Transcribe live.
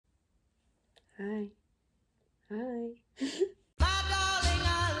Hi. Hi.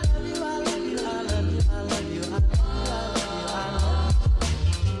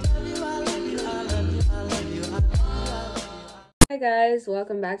 Hi guys,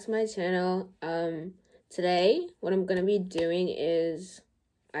 welcome back to my channel. Today what I'm gonna be doing is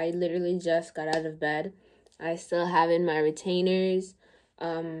I literally just got out of bed. I still have in my retainers.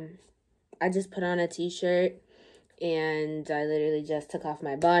 I just put on a t-shirt and I literally just took off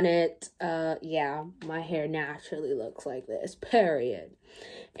my bonnet. Yeah, my hair naturally looks like this, period.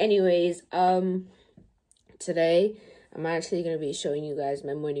 Anyways, today I'm actually going to be showing you guys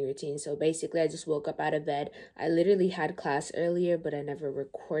my morning routine. So basically, I just woke up out of bed. I literally had class earlier, but I never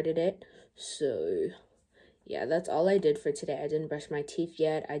recorded it. So yeah, that's all I did for today. I didn't brush my teeth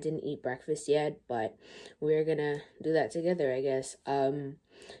yet. I didn't eat breakfast yet, but we're gonna do that together, I guess.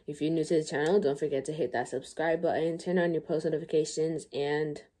 If you're new to the channel, don't forget to hit that subscribe button, turn on your post notifications,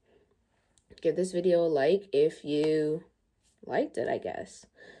 and give this video a like if you liked it, I guess.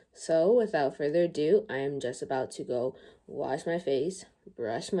 So without further ado, I am just about to go wash my face,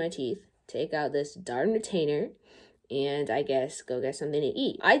 brush my teeth, take out this darn retainer, and I guess go get something to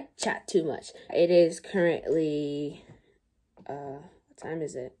eat. I chat too much. It is currently, what time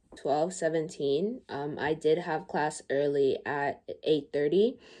is it? 12:17. I did have class early at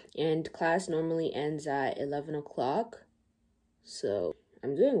 8:30, and class normally ends at 11 o'clock. So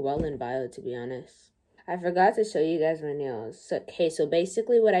I'm doing well in bio, to be honest. I forgot to show you guys my nails. So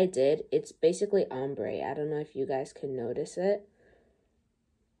basically what I did, it's basically ombre. I don't know if you guys can notice it.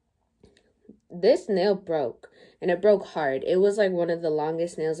 This nail broke, and it broke hard. It was like one of the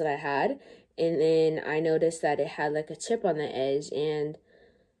longest nails that I had, and then I noticed that it had like a chip on the edge, and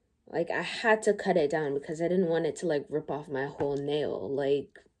like I had to cut it down because I didn't want it to like rip off my whole nail.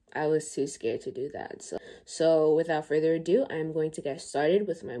 Like I was too scared to do that. So without further ado, I'm going to get started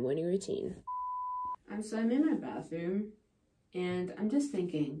with my morning routine. So I'm in my bathroom, and I'm just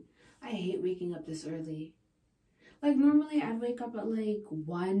thinking, I hate waking up this early. Like, normally I'd wake up at like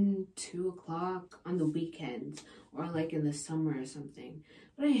 1, 2 o'clock on the weekends or like in the summer or something.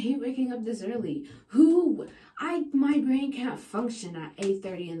 But I hate waking up this early. My brain can't function at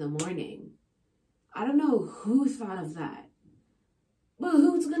 8:30 in the morning. I don't know who thought of that. Well,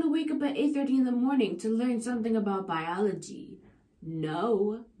 who's gonna wake up at 8:30 in the morning to learn something about biology?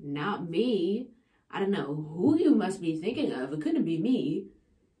 No, not me. I don't know who you must be thinking of. It couldn't be me.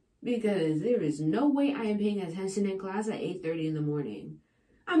 Because there is no way I am paying attention in class at 8:30 in the morning.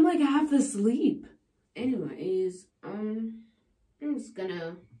 I'm like half asleep. Anyways, I'm just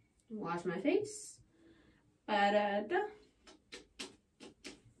gonna wash my face. Ba-da-da.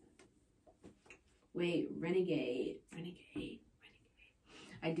 Wait, renegade.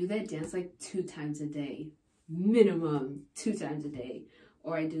 I do that dance like 2 times a day. Minimum 2 times a day.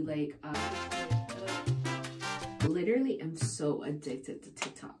 Or I do like, literally I'm so addicted to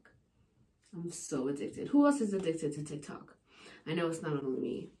TikTok. I'm so addicted. Who else is addicted to TikTok? I know it's not only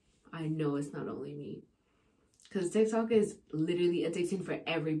me. Because TikTok is literally addicting for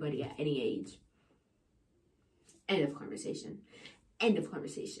everybody at any age. End of conversation. Time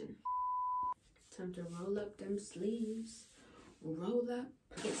to roll up them sleeves. Roll up.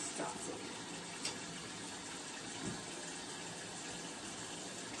 Get started.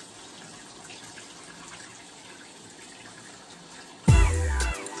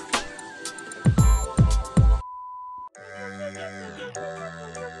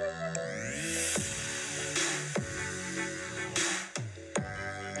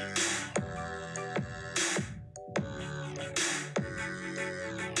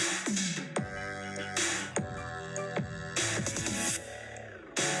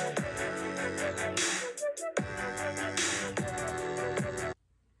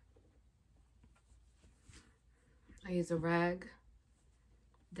 I use a rag.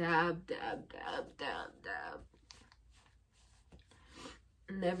 Dab, dab, dab, dab, dab.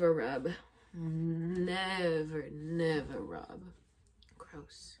 Never rub. Never rub.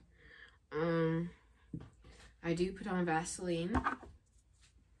 Gross. I do put on Vaseline.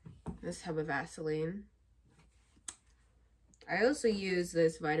 This tub of Vaseline. I also use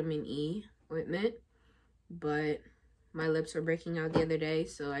this vitamin E ointment, but my lips were breaking out the other day,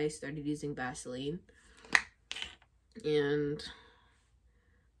 so I started using Vaseline. And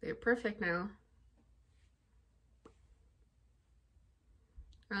they're perfect now.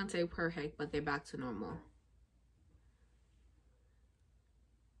 I don't say perfect, but they're back to normal.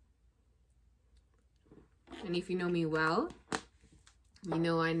 And if you know me well, you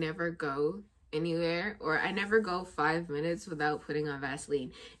know I never go anywhere, or I never go 5 minutes without putting on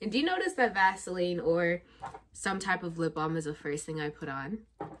Vaseline. And do you notice that Vaseline or some type of lip balm is the first thing I put on?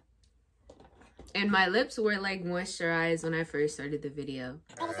 And my lips were like moisturized when I first started the video.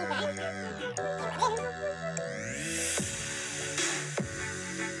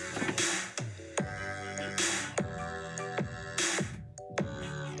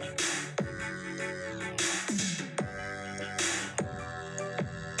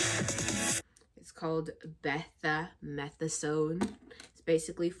 It's called betamethasone. It's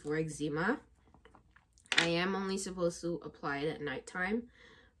basically for eczema. I am only supposed to apply it at nighttime,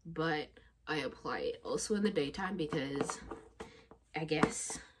 but I apply it also in the daytime because I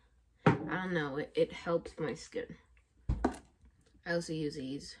guess, I don't know, it helps my skin. I also use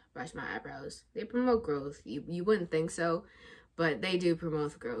these, brush my eyebrows. They promote growth. You wouldn't think so, but they do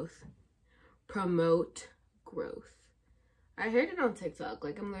promote growth. Promote growth. I heard it on TikTok.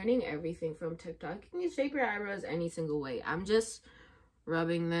 Like, I'm learning everything from TikTok. You can shape your eyebrows any single way. I'm just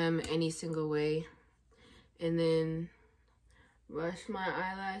rubbing them any single way. And then brush my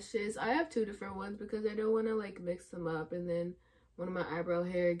eyelashes. I have two different ones because I don't want to like mix them up and then one of my eyebrow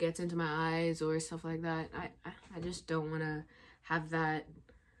hair gets into my eyes or stuff like that. I just don't want to have that.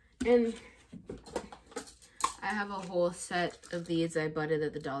 And I have a whole set of these I bought it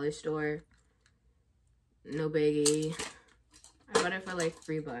at the dollar store. No biggie. I bought it for like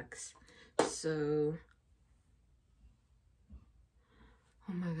 $3. So,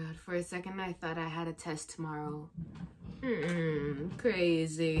 oh my god, for a second I thought I had a test tomorrow.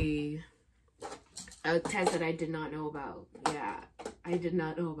 Crazy. A test that I did not know about. Yeah, I did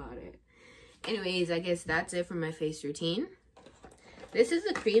not know about it. Anyways, I guess that's it for my face routine. This is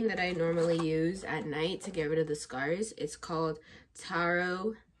a cream that I normally use at night to get rid of the scars. It's called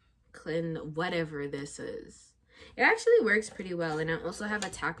Taro Clean, whatever this is. It actually works pretty well, and I also have a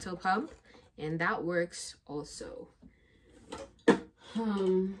tactile pump, and that works also.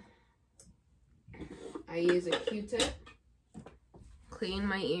 I use a Q-tip, clean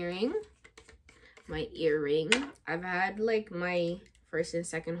my earring. I've had like my first and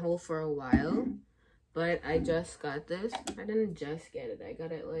second hole for a while, but I just got this. I didn't just get it. I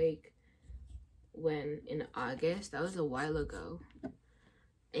got it like in August. That was a while ago.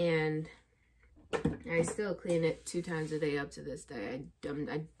 And I still clean it 2 times a day up to this day. I'm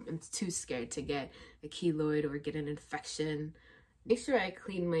too scared to get a keloid or get an infection. Make sure I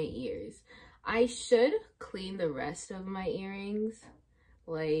clean my ears. I should clean the rest of my earrings,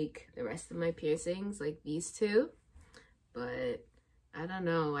 like the rest of my piercings, like these two. But I don't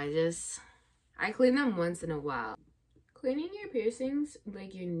know, I clean them once in a while. Cleaning your piercings,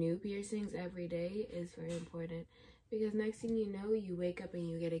 like your new piercings every day is very important. Because next thing you know, you wake up and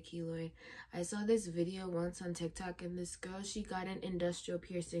you get a keloid. I saw this video once on TikTok, and this girl, she got an industrial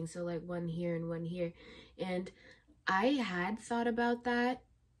piercing. So like one here and one here. And I had thought about that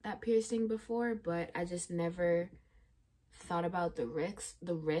piercing before, but I just never thought about the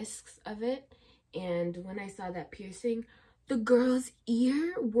risks of it. And when I saw that piercing, the girl's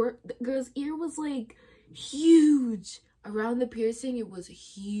ear was like huge. Around the piercing, it was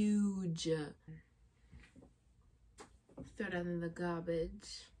huge. Throw that in the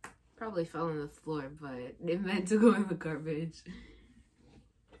garbage. Probably fell on the floor, but it meant to go in the garbage.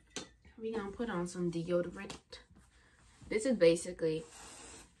 We're gonna put on some deodorant. This is basically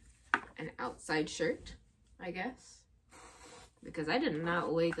an outside shirt, I guess. Because I did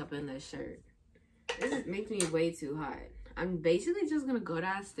not wake up in this shirt. This makes me way too hot. I'm basically just gonna go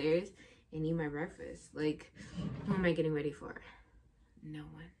downstairs and eat my breakfast. Like, who am I getting ready for? No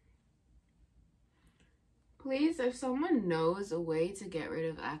one. Please, if someone knows a way to get rid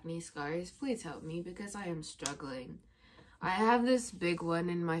of acne scars, please help me because I am struggling. I have this big one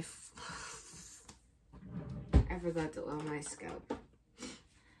in my... I forgot to oil my scalp.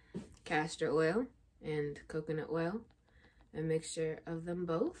 Castor oil and coconut oil. A mixture of them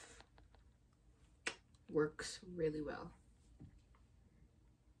both works really well.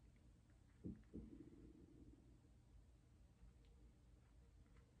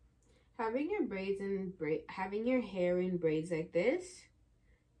 Having your hair in braids like this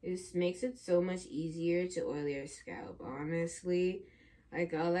makes it so much easier to oil your scalp. Honestly,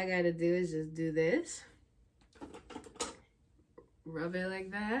 like all I gotta do is just do this, rub it like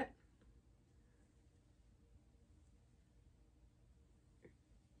that,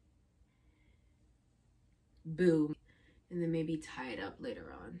 boom, and then maybe tie it up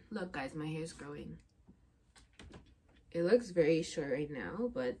later on. Look guys, my hair's growing. It looks very short right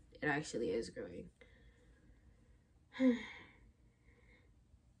now, but it actually is growing.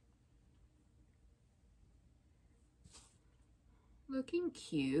 Looking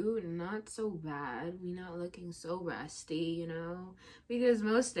cute, not so bad. We not looking so rusty, you know? Because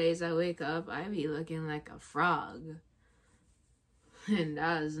most days I wake up, I be looking like a frog. And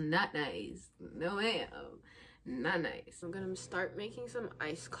that is not nice. No ma'am. Not nice. I'm gonna start making some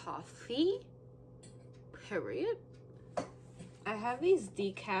iced coffee. Period. I have these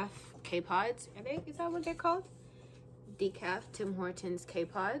decaf K-Pods. Is that what they're called? Decaf Tim Hortons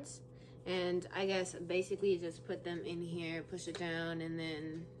K-Pods. And I guess basically you just put them in here, push it down, and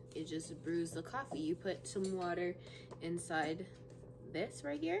then it just brews the coffee. You put some water inside this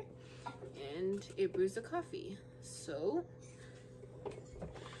right here, and it brews the coffee. So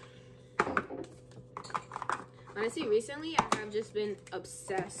honestly, recently I have just been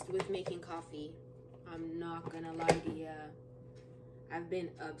obsessed with making coffee. I'm not gonna lie to you. I've been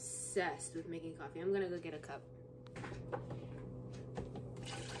obsessed with making coffee. I'm gonna go get a cup.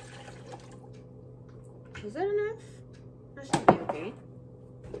 Is that enough? That should be okay.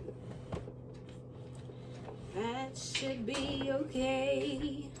 That should be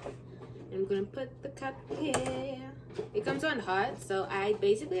okay. I'm gonna put the cup here. It comes on hot, so I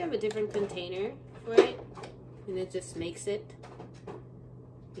basically have a different container for it, and it just makes it.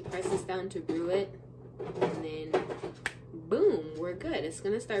 You press this down to brew it, and then boom, we're good. It's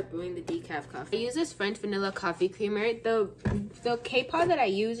gonna start brewing the decaf coffee. I use this French vanilla coffee creamer. The K-Pod that I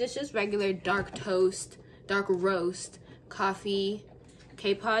use is just regular dark roast coffee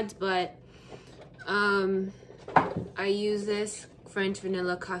K-Pods, but I use this French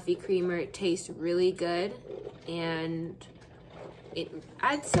vanilla coffee creamer. It tastes really good, and it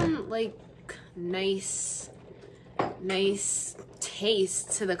adds some like nice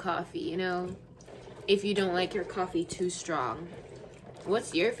taste to the coffee, you know, if you don't like your coffee too strong.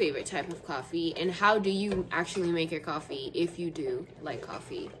 What's your favorite type of coffee, and how do you actually make your coffee if you do like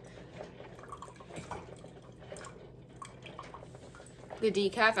coffee? The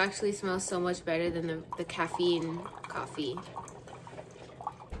decaf actually smells so much better than the caffeine coffee.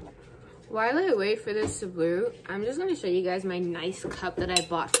 While I wait for this to brew, I'm just gonna show you guys my nice cup that I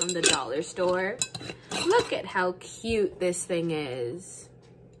bought from the dollar store. Look at how cute this thing is.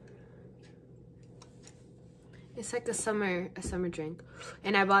 It's like a summer drink.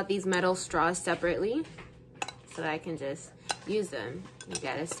 And I bought these metal straws separately so that I can just use them. You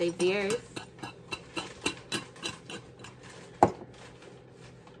gotta save the earth.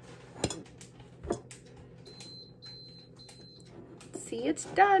 See, it's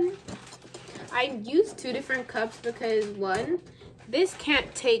done. I used 2 different cups because one, this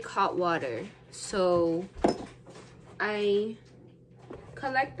can't take hot water. So I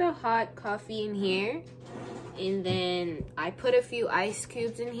collect the hot coffee in here, and then I put a few ice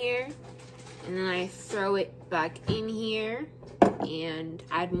cubes in here, and then I throw it back in here and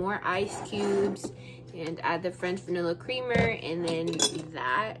add more ice cubes and add the French vanilla creamer, and then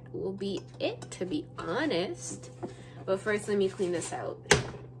that will be it, to be honest. But first, let me clean this out.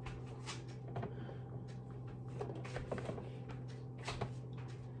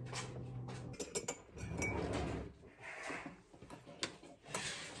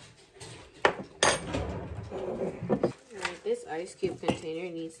 Alright, this ice cube container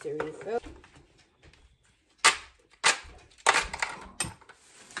needs to refill.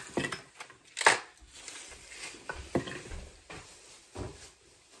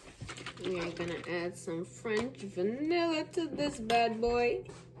 We are gonna add some French vanilla to this bad boy.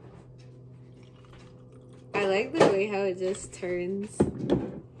 I like the way how it just turns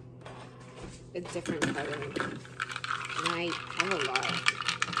a different color. And I have a lot.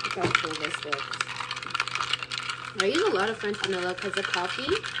 Look how cool this looks. I use a lot of French vanilla because the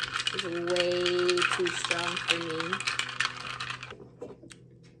coffee is way too strong for me.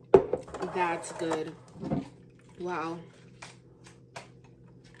 That's good. Wow.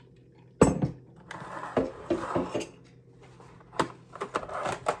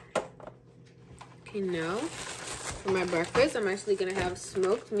 Okay, now for my breakfast, I'm actually gonna have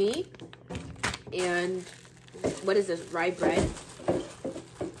smoked meat and what is this, rye bread.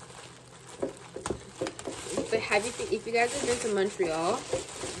 If you guys have been to Montreal,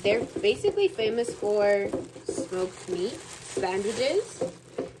 they're basically famous for smoked meat sandwiches.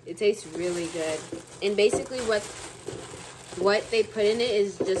 It tastes really good. And basically what they put in it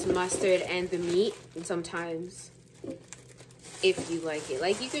is just mustard and the meat, and sometimes if you like it.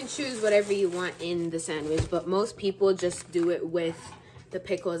 Like, you can choose whatever you want in the sandwich, but most people just do it with the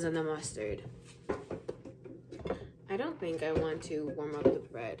pickles and the mustard. I don't think I want to warm up the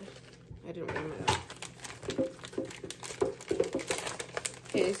bread. I didn't warm it up.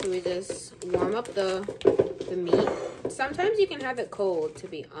 Okay, so we just warm up the meat. Sometimes you can have it cold, to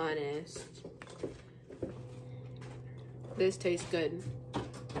be honest. This tastes good.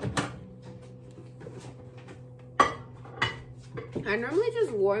 I normally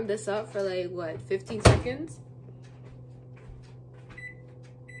just warm this up for like, what, 15 seconds?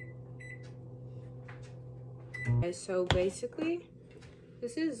 So basically,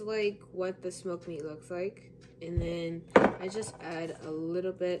 this is like what the smoked meat looks like. And then I just add a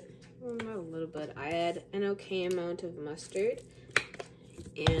little bit, well, not a little bit, I add an okay amount of mustard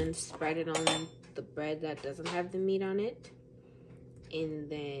and spread it on the bread that doesn't have the meat on it. And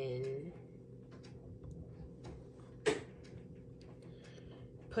then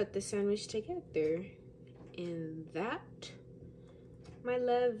put the sandwich together. And that, my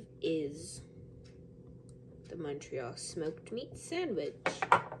love, is the Montreal smoked meat sandwich.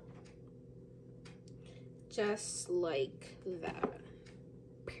 Just like that,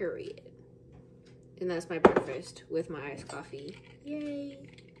 period. And that's my breakfast with my iced coffee. Yay.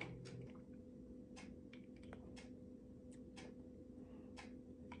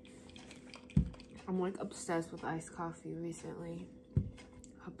 I'm like obsessed with iced coffee recently.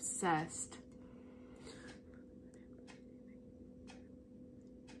 Obsessed.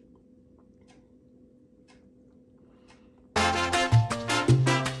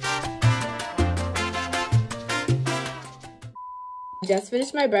 Just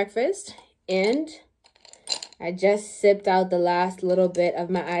finished my breakfast and I just sipped out the last little bit of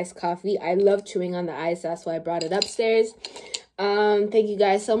my iced coffee. I love chewing on the ice, that's why I brought it upstairs. Thank you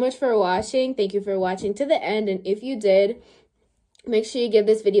guys so much for watching. Thank you for watching to the end, and if you did, make sure you give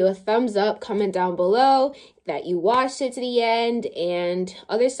this video a thumbs up, comment down below that you watched it to the end, and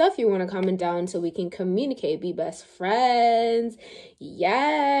other stuff you want to comment down so we can communicate, be best friends.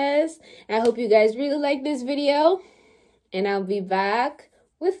 Yes, I hope you guys really like this video, and I'll be back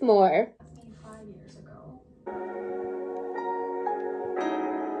with more.